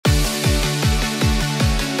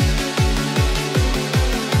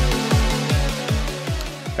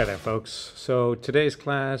Hi there folks. So today's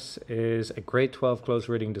class is a grade 12 close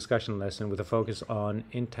reading discussion lesson with a focus on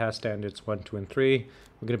InTASC standards 1, 2, and 3.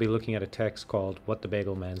 We're going to be looking at a text called What the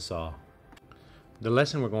Bagel Man Saw. The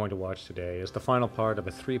lesson we're going to watch today is the final part of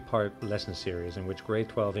a 3-part lesson series in which grade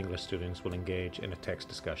 12 English students will engage in a text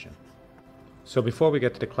discussion. So before we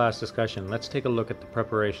get to the class discussion, let's take a look at the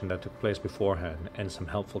preparation that took place beforehand and some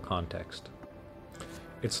helpful context.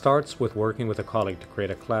 It starts with working with a colleague to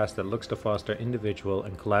create a class that looks to foster individual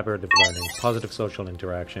and collaborative learning, positive social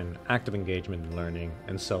interaction, active engagement in learning,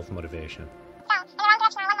 and self-motivation.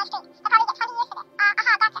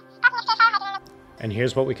 And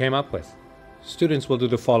here's what we came up with. Students will do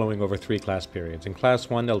the following over 3 class periods. In class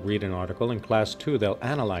 1, they'll read an article. In class 2, they'll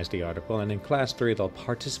analyze the article. And in class 3, they'll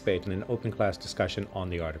participate in an open class discussion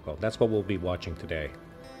on the article. That's what we'll be watching today.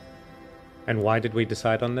 And why did we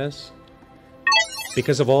decide on this?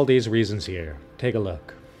 Because of all these reasons here. Take a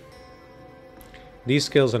look. These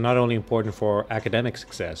skills are not only important for academic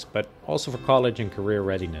success, but also for college and career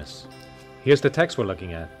readiness. Here's the text we're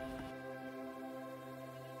looking at.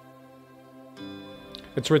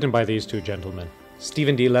 It's written by these 2 gentlemen,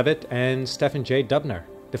 Stephen D. Levitt and Stephen J. Dubner,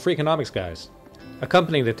 the Freakonomics guys.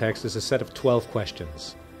 Accompanying the text is a set of 12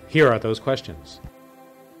 questions. Here are those questions.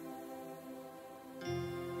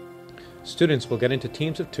 Students will get into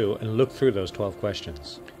teams of 2 and look through those 12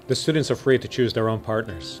 questions. The students are free to choose their own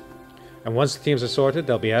partners. And once the teams are sorted,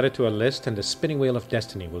 they'll be added to a list and the spinning wheel of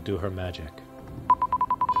destiny will do her magic.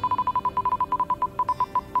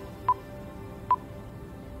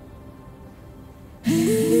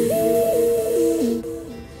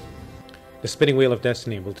 The spinning wheel of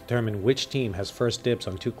destiny will determine which team has first dibs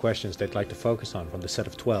on 2 questions they'd like to focus on from the set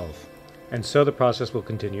of 12. And so the process will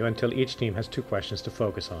continue until each team has 2 questions to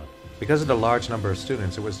focus on. Because of the large number of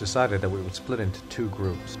students, it was decided that we would split into 2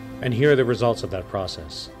 groups. And here are the results of that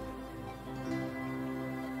process.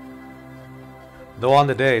 Though on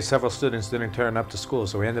the day, several students didn't turn up to school,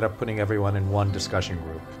 so we ended up putting everyone in one discussion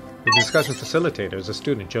group. The discussion facilitator is a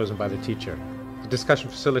student chosen by the teacher. The discussion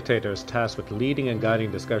facilitator is tasked with leading and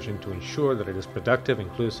guiding discussion to ensure that it is productive,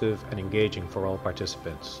 inclusive, and engaging for all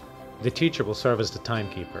participants. The teacher will serve as the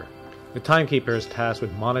timekeeper. The timekeeper is tasked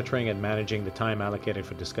with monitoring and managing the time allocated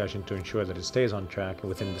for discussion to ensure that it stays on track and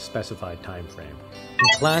within the specified time frame.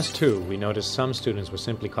 In class 2, we noticed some students were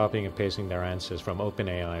simply copying and pasting their answers from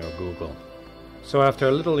OpenAI or Google. So after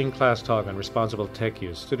a little in-class talk on responsible tech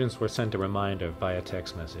use, students were sent a reminder via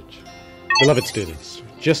text message. Beloved students,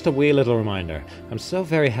 just a wee little reminder. I'm so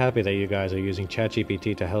very happy that you guys are using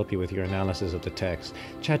ChatGPT to help you with your analysis of the text.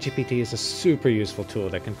 ChatGPT is a super useful tool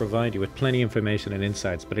that can provide you with plenty of information and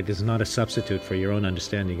insights, but it is not a substitute for your own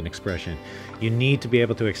understanding and expression. You need to be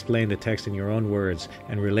able to explain the text in your own words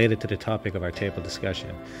and relate it to the topic of our table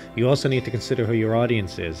discussion. You also need to consider who your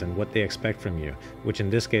audience is and what they expect from you, which in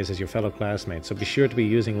this case is your fellow classmates, so be sure to be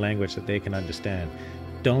using language that they can understand.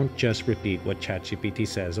 Don't just repeat what ChatGPT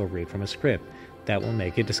says or read from a script. That will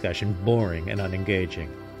make your discussion boring and unengaging.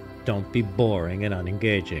 Don't be boring and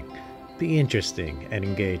unengaging. Be interesting and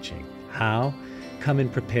engaging. How? Come in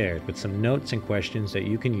prepared with some notes and questions that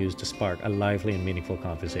you can use to spark a lively and meaningful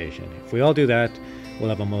conversation. If we all do that, we'll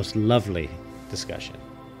have a most lovely discussion.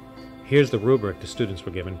 Here's the rubric the students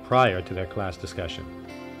were given prior to their class discussion.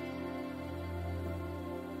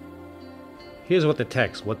 Here's what the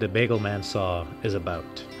text, What the Bagel Man Saw, is about.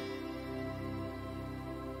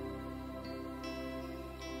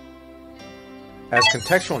 As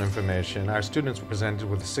contextual information, our students were presented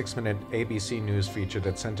with a 6-minute ABC News feature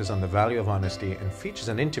that centers on the value of honesty and features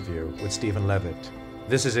an interview with Stephen Levitt.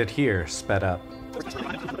 This is it here, sped up.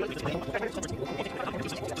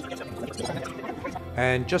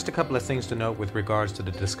 And just a couple of things to note with regards to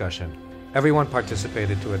the discussion. Everyone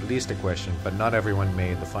participated to at least a question, but not everyone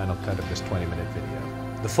made the final cut of this 20-minute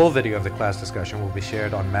video. The full video of the class discussion will be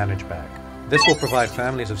shared on ManageBack. This will provide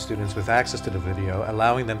families of students with access to the video,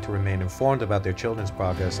 allowing them to remain informed about their children's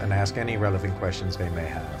progress and ask any relevant questions they may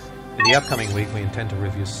have. In the upcoming week, we intend to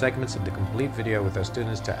review segments of the complete video with our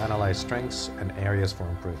students to analyze strengths and areas for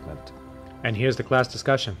improvement. And here's the class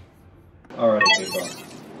discussion. Alright people,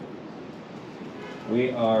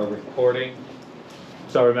 we are recording.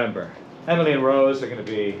 So remember, Emily and Rose are going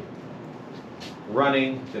to be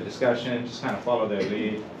running the discussion, just kind of follow their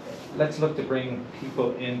lead. Let's look to bring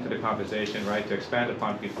people into the conversation, right, to expand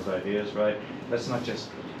upon people's ideas, right? Let's not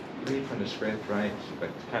just read from the script, right,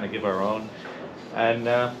 but kind of give our own. And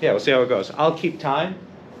yeah, we'll see how it goes. I'll keep time,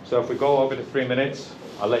 so if we go over the 3 minutes,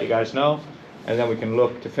 I'll let you guys know, and then we can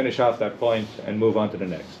look to finish off that point and move on to the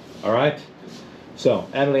next. All right? So,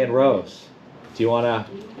 Emily and Rose, do you want to...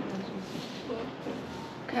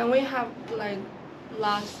 Can we have like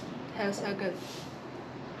last 10 seconds?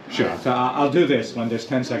 Sure. So I'll do this when there's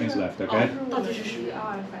 10 seconds left, okay? 倒计时1、2、3，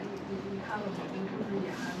你看了吗？是不是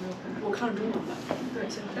也还没有开始？我看了中文版。对，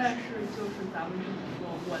但是就是咱们就是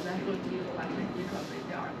说，我在说第一个版本，你准备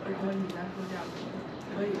第二个，然后你再说第二个。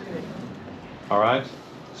可以，可以。All right.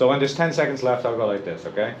 So when there's 10 seconds left, I'll go like this,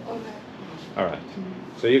 okay? Okay. All right.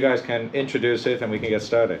 So you guys can introduce it and we can get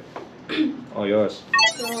started. All yours.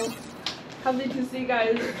 So happy to see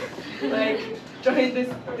guys like join this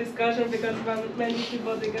discussion because many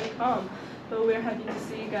people didn't come. So we're happy to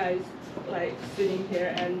see you guys like sitting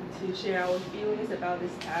here and to share our feelings about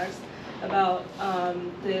this text, about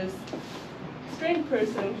this strange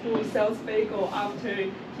person who sells bagel after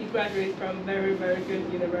he graduates from very, very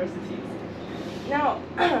good universities. Now,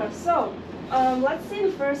 so let's see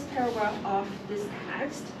the first paragraph of this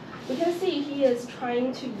text. We can see he is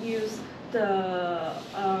trying to use the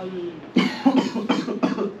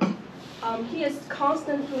he is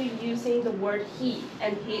constantly using the word he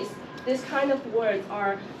and his. This kind of words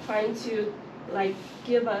are trying to like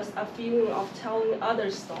give us a feeling of telling other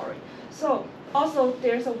story. So also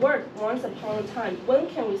there's a word once upon a time. When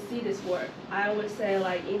can we see this word? I would say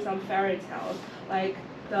like in some fairy tales, like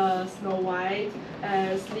the Snow White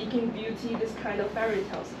and Sleeping Beauty, this kind of fairy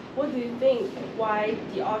tales. What do you think why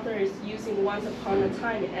the author is using once upon a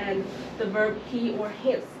time and the verb he or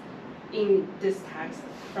his in this text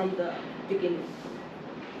from the beginning?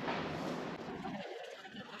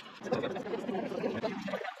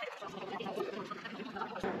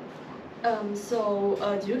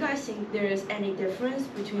 Do you guys think there is any difference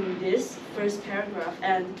between this first paragraph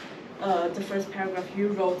and the first paragraph you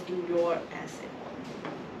wrote in your essay?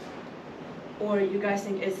 Or you guys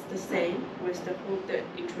think it's the same with the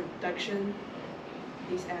introduction,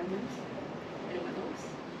 these elements? Anyone else?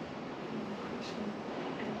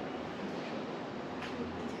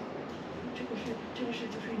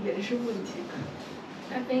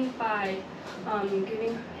 I think by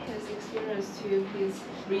giving his experience to his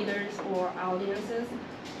readers or audiences,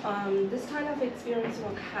 this kind of experience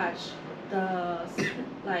will catch the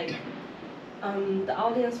the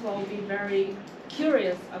audience will be very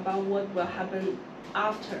curious about what will happen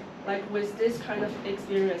after. Like with this kind of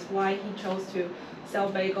experience, why he chose to sell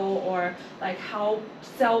bagel or like how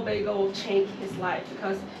sell bagel changed his life,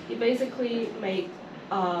 because he basically made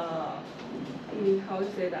how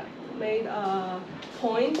to say that, made a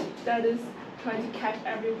point that is trying to catch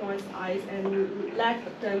everyone's eyes and let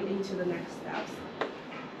them into the next steps.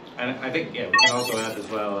 And I think, yeah, we can also add as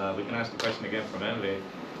well, we can ask the question again from Emily.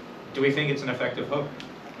 Do we think it's an effective hook?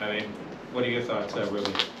 I mean, what are your thoughts,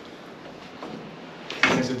 Ruby?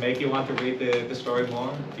 Does it make you want to read the story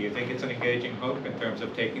more? Do you think it's an engaging hook in terms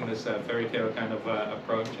of taking this fairy tale kind of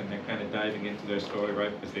approach and then kind of diving into their story,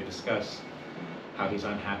 right? Because they discuss how he's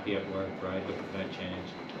unhappy at work, right? Looking for that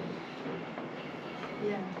change.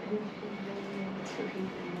 Yeah.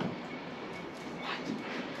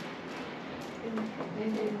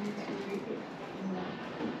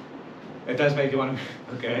 It does make you want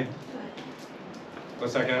to, okay.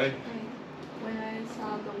 What's that, Kelly? When I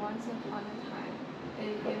saw the Once Upon a Time,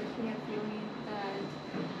 it gives me a feeling that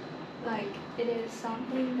like it is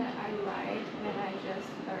something that I write when I just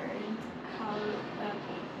learned how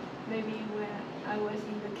maybe when I was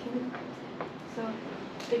in the kindergarten. So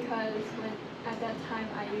because when at that time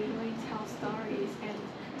I usually tell stories and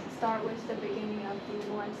start with the beginning of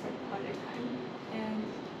the Once Upon a Time, and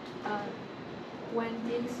when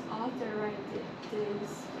this author writes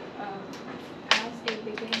this as a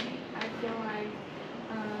beginning, I feel like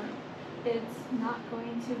it's not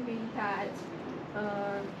going to be that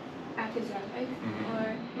academic,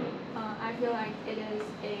 or I feel like it is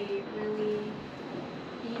a really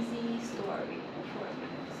easy story for me.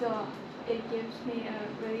 So it gives me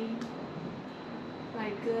a really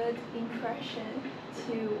like good impression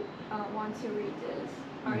to want to read this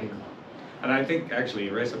article. And I think actually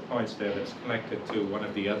you raised some points there that's connected to one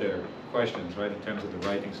of the other questions, right, in terms of the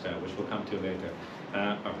writing style, which we'll come to later.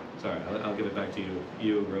 Oh, sorry, I'll give it back to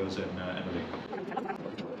you, Rose and Emily.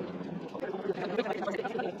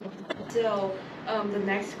 So the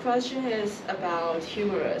next question is about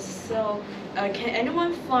humorous. So can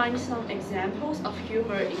anyone find some examples of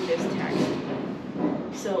humor in this text?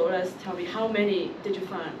 So let's tell me, how many did you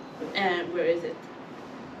find and where is it?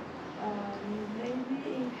 Maybe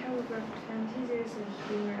in paragraph 20 there's a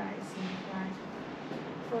humorizing line.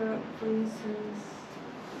 For instance,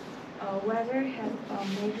 weather has a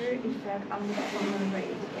major effect on the human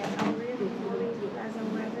rate, and unreasonably pleasant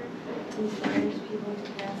weather inspires people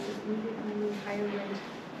to get significantly higher rate,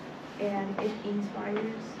 and it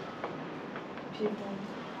inspires people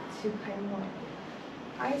to pay more.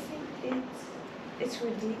 I think it's it's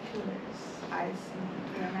ridiculous, I think,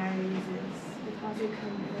 when I read this, because you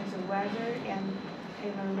compare the weather and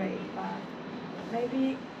payment rate, but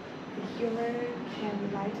maybe the humor can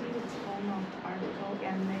lighten the tone of the article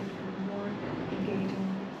and make it more engaging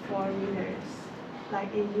for readers.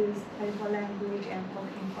 Like it used playful language and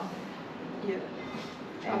poking fun. Yeah.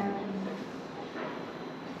 And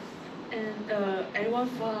Anyone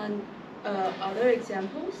find other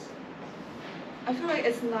examples? I feel like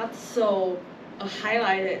it's not so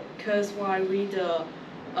highlighted because when I read the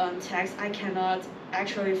text, I cannot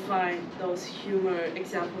actually find those humor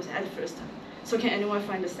examples at first time. So can anyone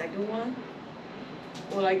find the second one?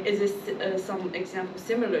 Or like, is this some example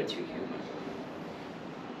similar to humor?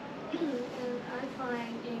 And I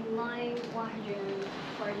find in line 148,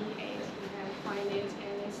 you can find it,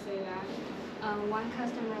 and it says that one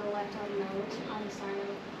customer left a note on the side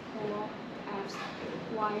of Polo F's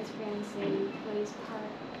white fencing place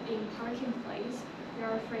in parking place.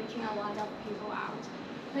 You're freaking a lot of people out.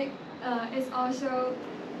 Like it's also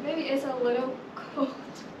maybe it's a little cold.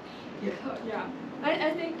 Yeah. Yeah.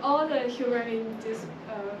 I think all the humor in this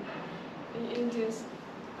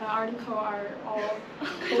article are all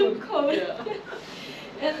cold. Yeah.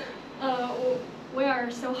 And we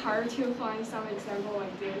are so hard to find some example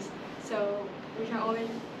like this, so we can only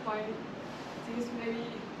find these maybe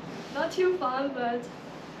not too fun, but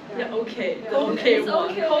Yeah, okay. Yeah. The okay It's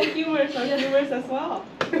one. okay. All humors are humors as well.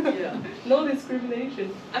 Yeah. No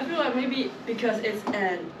discrimination. I feel like maybe because it's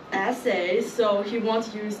an essay, so he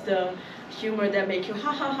won't use the humor that make you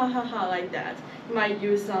ha ha ha ha ha like that. He might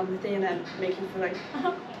use something that make you feel like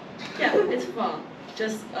yeah, it's fun.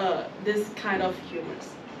 Just this kind of humors.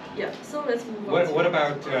 Yeah. So let's move on. What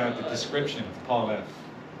about the description of Paul F?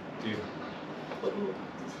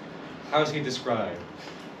 How is he described?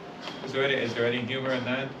 Is there any humor in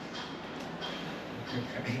that?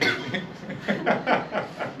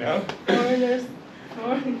 No? Foreigners,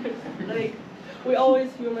 like we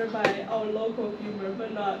always humor by our local humor,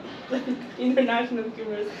 but not like international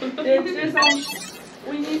humors. There's some.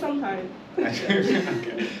 We need some time.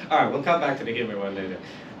 Okay. All right, we'll come back to the humor one later.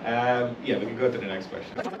 Yeah, we can go to the next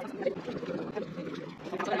question.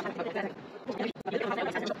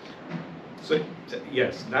 So,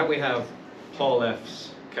 yes, now we have Paul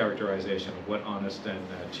F's characterization of what honest and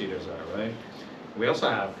cheaters are, right? We also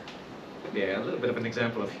have, yeah, a little bit of an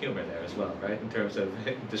example of humor there as well, right? In terms of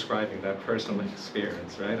describing that personal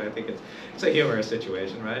experience, right? I think it's a humorous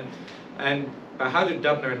situation, right? And how do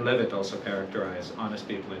Dubner and Levitt also characterize honest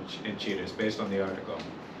people and cheaters based on the article?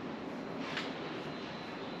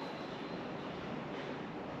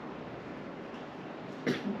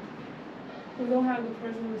 We don't have the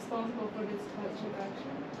person responsible for this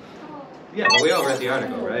transaction. Yeah, but we all read the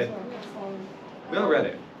article, right? We all read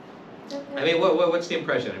it. I mean, what's the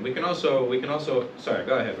impression? And we can also, sorry,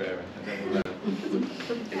 go ahead, whatever. Yeah.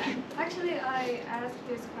 Actually, I asked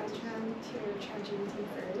this question to ChatGPT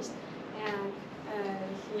first, and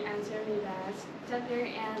he answered me that Dubner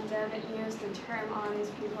and Levitt use the term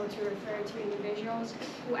honest people to refer to individuals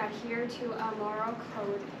who adhere to a moral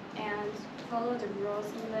code and follow the rules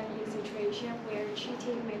even in situations where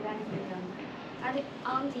cheating may benefit them.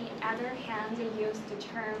 On the other hand, they use the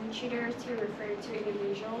term cheaters to refer to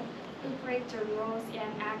individuals who break the rules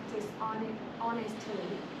and act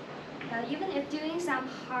dishonestly. Even if doing some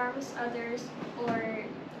harms others or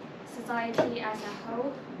society as a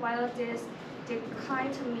whole, while this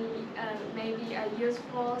decline to me may be a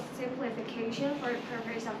useful simplification for the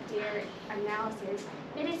purpose of their analysis,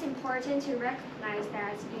 it is important to recognize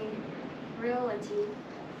that in reality,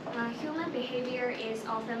 human behavior is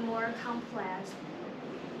often more complex.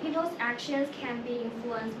 People's actions can be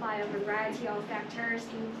influenced by a variety of factors,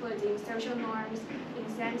 including social norms,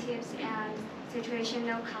 incentives, and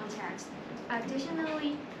situational context.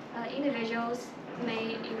 Additionally, individuals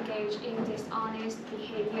may engage in dishonest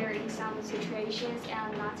behavior in some situations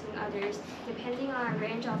and not in others, depending on a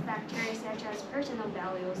range of factors such as personal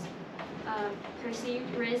values, perceived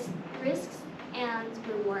risks and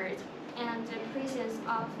rewards, and the presence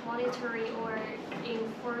of monetary or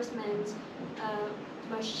enforcement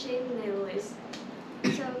machinery.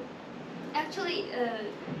 So, actually,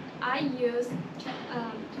 I use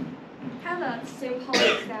have a simple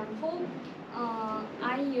example.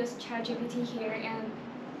 I use ChatGPT here, and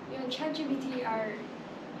ChatGPT are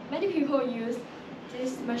many people use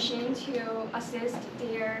this machine to assist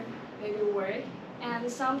their maybe work,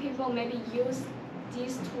 and some people maybe use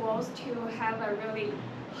these tools to have a really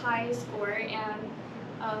high score,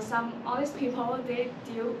 and some honest people they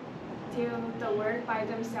do the work by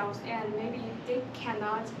themselves, and maybe they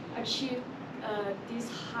cannot achieve these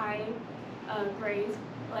high grades.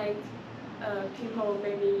 Like people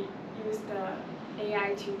maybe use the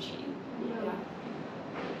AI to cheat. Yeah.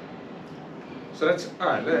 So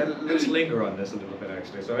let's linger on this a little bit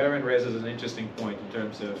actually. So Erin raises an interesting point in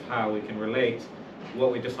terms of how we can relate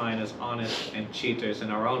what we define as honest and cheaters in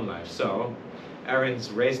our own lives. So Erin's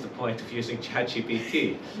raised the point of using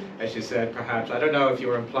ChatGPT. As she said, perhaps, I don't know if you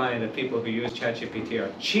were implying that people who use ChatGPT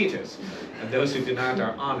are cheaters and those who do not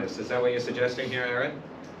are honest. Is that what you're suggesting here, Erin?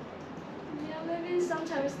 Yeah, maybe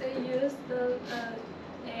sometimes they use the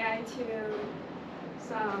AI to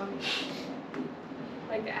some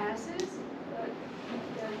like assets, but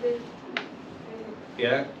yeah,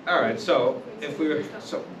 Yeah. All right. So if we were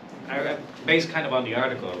based kind of on the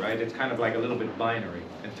article, right? It's kind of like a little bit binary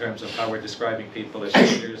in terms of how we're describing people as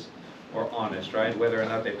cheaters or honest, right? Whether or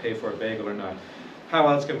not they pay for a bagel or not. How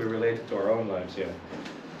else can we relate it to our own lives? Yeah.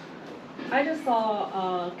 I just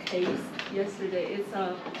saw a case yesterday. It's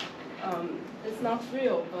not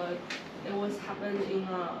real, but it was happened in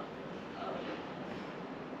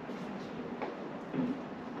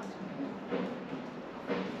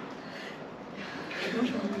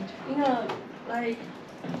like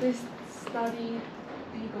they study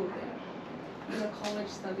legal there. In a college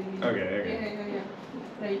study legal. Okay. Yeah.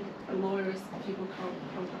 Like lawyers, people come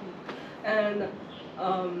and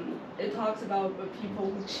it talks about the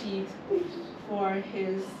people who cheat for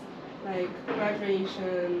his like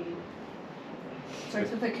graduation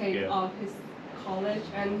certificate of his college,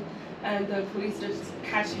 and the police just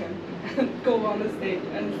catch him and go on the stage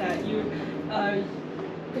and said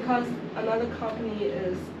because another company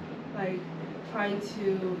is like trying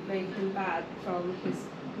to make him bad from his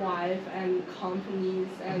wife and companies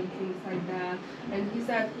and things like that, and he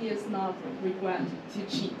said he is not regret to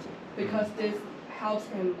cheat because this helps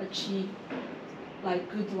him achieve like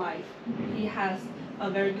good life. He has a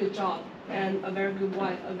very good job and a very good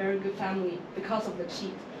wife, a very good family because of the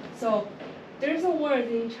cheat. So there's a word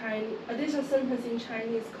in Chinese, there's a sentence in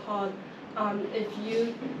Chinese called if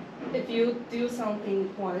you do something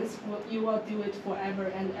once, you will do it forever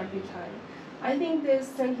and every time. I think this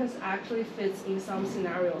sentence actually fits in some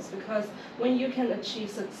scenarios because when you can achieve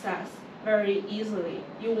success very easily,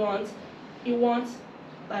 you don't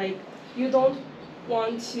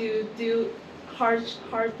want to do hard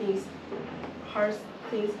things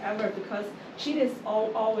ever because cheat is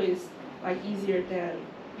always like easier than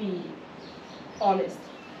be honest.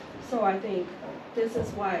 So I think this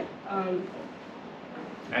is why.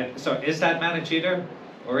 And so is that man a cheater?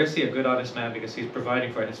 Or is he a good, honest man because he's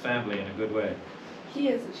providing for his family in a good way? He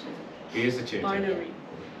is a cheater. He is a cheater. Binary.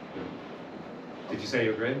 Did you say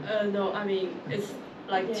you agree? No, I mean, it's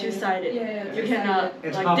like two-sided. Yeah. You cannot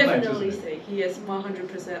It's like complex, definitely isn't it? say he is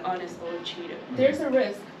 100% honest or a cheater. There's a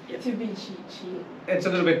risk Yep. to be cheating. It's a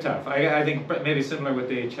little bit tough. I think maybe similar with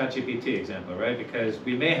the ChatGPT example, right? Because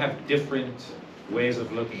we may have different ways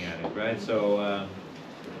of looking at it, right? So,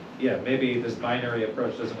 yeah, maybe this binary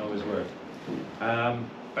approach doesn't always work.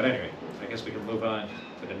 But anyway, I guess we can move on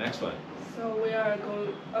to the next one. So we are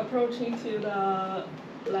approaching to the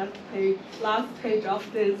last page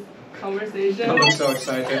of this conversation. I'm so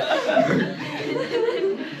excited.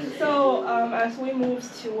 So as we move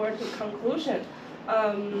toward the conclusion,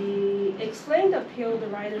 explain the appeal the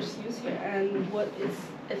writers use here and what its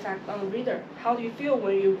effect on the reader. How do you feel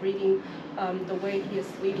when you're reading the way he is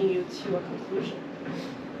leading you to a conclusion?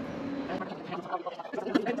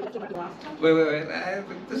 Wait.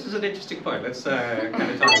 This is an interesting point. Let's kind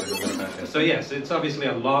of talk a little bit about this. So yes, it's obviously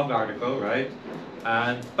a long article, right?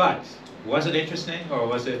 But was it interesting or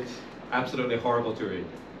was it absolutely horrible to read?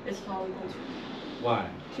 It's horrible to read. Why?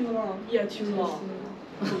 Too long. Yeah, too long.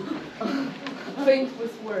 Faint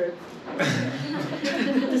with words.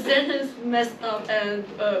 The sentence messed up and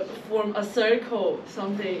form a circle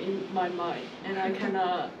something in my mind, and I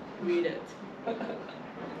cannot read it.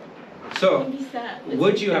 So, It'd be sad.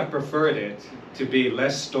 would you have preferred it to be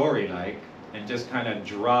less story-like and just kind of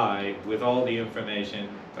dry with all the information?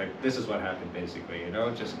 Like, this is what happened basically, you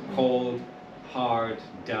know? Just cold, hard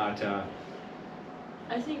data,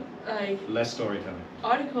 I think like less storytelling.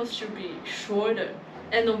 articles should be shorter,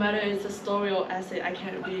 and no matter it's a story or essay, I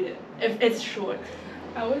can't read it if it's short.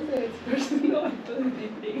 I would say it's personal ability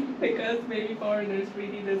thing because maybe foreigners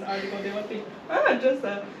reading this article they will think, just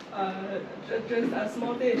a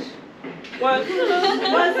small dish. One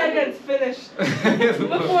second finished.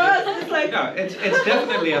 But for us it's like No, it's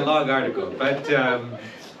definitely a long article, but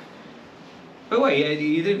wait,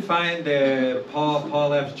 you didn't find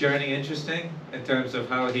Paul F's journey interesting in terms of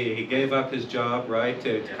how he gave up his job, right,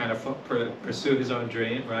 to kind of pursue his own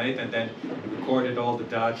dream, right, and then he recorded all the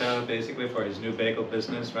data basically for his new bagel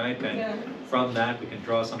business, right, and from that we can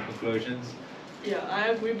draw some conclusions. Yeah, I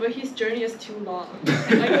agree, but his journey is too long.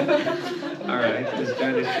 All right, this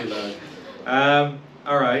journey is too long.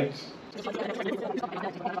 All right.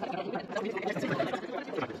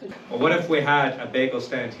 Well, what if we had a bagel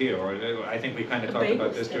stand here? Or I think we kind of talked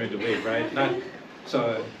about this during the week, right?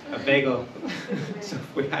 So a bagel. So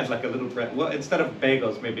if we had like a little bread. Well, instead of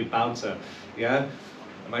bagels, maybe bouncer. Yeah.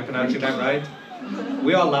 Am I pronouncing that right?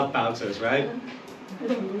 We all love bouncers, right?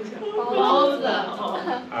 Balls. Oh,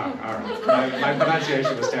 all right. My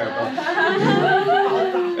pronunciation was terrible.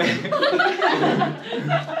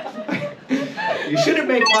 You shouldn't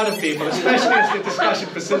make fun of people, especially as the discussion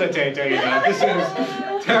facilitator, you know. This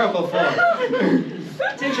is terrible form.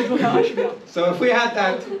 So if we had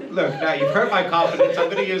that, look, now you've hurt my confidence, I'm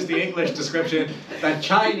going to use the English description, that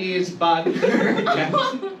Chinese bun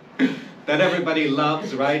that everybody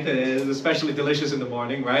loves, right? It is especially delicious in the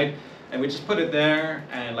morning, right? And we just put it there,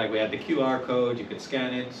 and like we had the QR code, you could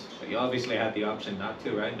scan it, but you obviously had the option not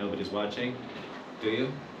to, right? Nobody's watching, do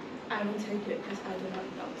you? I don't take it because I do not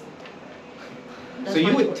know. So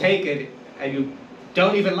you would take it, and you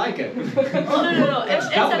don't even like it? Oh, no. That's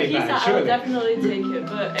It's a doubly pizza, bad, I surely. will definitely take it,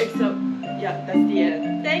 but except, yeah, that's the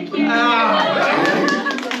end. Thank you. Ah.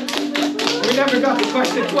 We never got to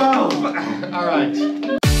question 12. All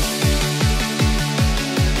right.